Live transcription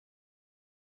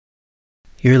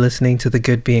You're listening to the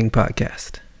GoodBeing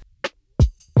Podcast.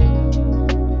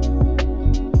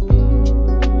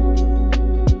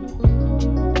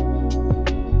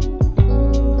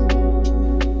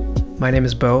 My name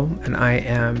is Bo, and I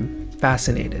am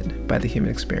fascinated by the human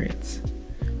experience.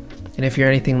 And if you're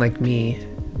anything like me,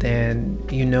 then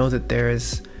you know that there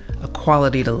is a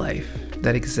quality to life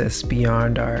that exists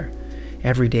beyond our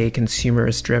everyday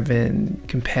consumerist-driven,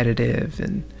 competitive,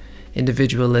 and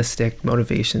individualistic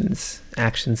motivations,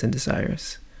 actions, and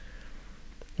desires.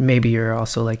 Maybe you're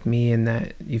also like me in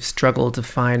that you've struggled to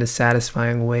find a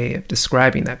satisfying way of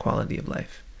describing that quality of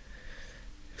life,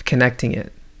 of connecting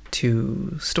it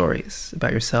to stories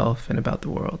about yourself and about the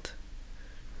world.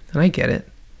 And I get it.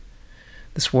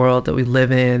 This world that we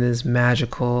live in is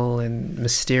magical and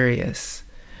mysterious,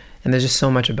 and there's just so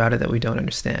much about it that we don't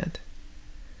understand.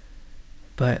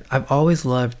 But I've always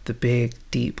loved the big,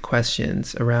 deep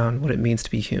questions around what it means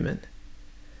to be human,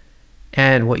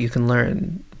 and what you can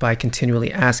learn by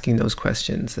continually asking those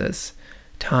questions as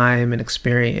time and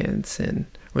experience and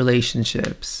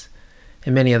relationships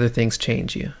and many other things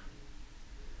change you.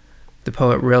 The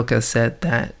poet Rilke said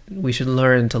that we should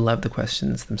learn to love the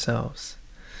questions themselves.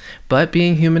 But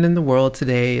being human in the world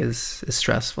today is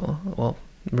stressful. Well,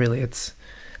 really, it's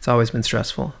always been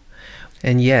stressful.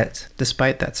 And yet,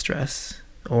 despite that stress,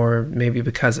 or maybe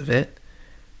because of it,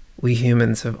 we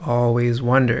humans have always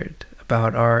wondered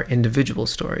about our individual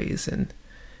stories and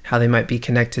how they might be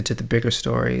connected to the bigger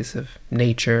stories of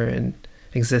nature and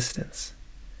existence.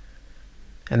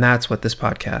 And that's what this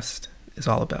podcast is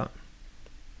all about.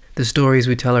 The stories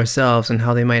we tell ourselves and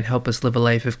how they might help us live a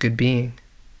life of good being.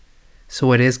 So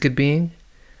what is good being?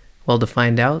 Well, to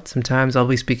find out, sometimes I'll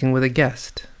be speaking with a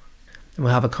guest, and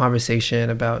we'll have a conversation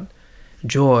about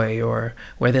joy, or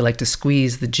where they like to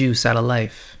squeeze the juice out of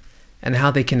life, and how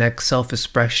they connect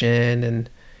self-expression and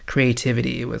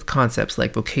creativity with concepts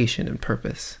like vocation and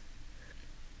purpose.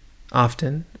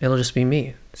 Often, it'll just be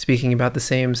me speaking about the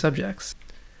same subjects,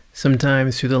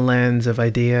 sometimes through the lens of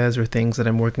ideas or things that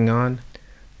I'm working on,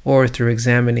 or through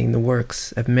examining the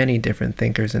works of many different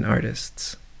thinkers and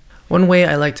artists. One way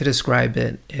I like to describe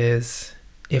it is,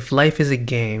 if life is a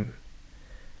game,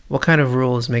 what kind of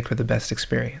rules make for the best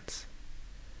experience?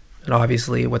 And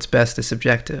obviously, what's best is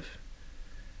subjective.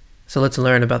 So let's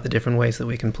learn about the different ways that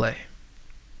we can play.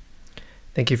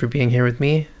 Thank you for being here with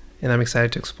me, and I'm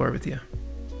excited to explore with you.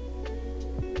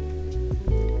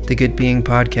 The GoodBeing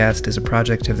Podcast is a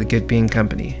project of the GoodBeing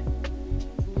Company.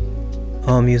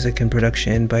 All music and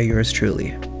production by yours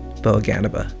truly, Bo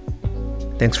Ganaba.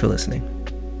 Thanks for listening.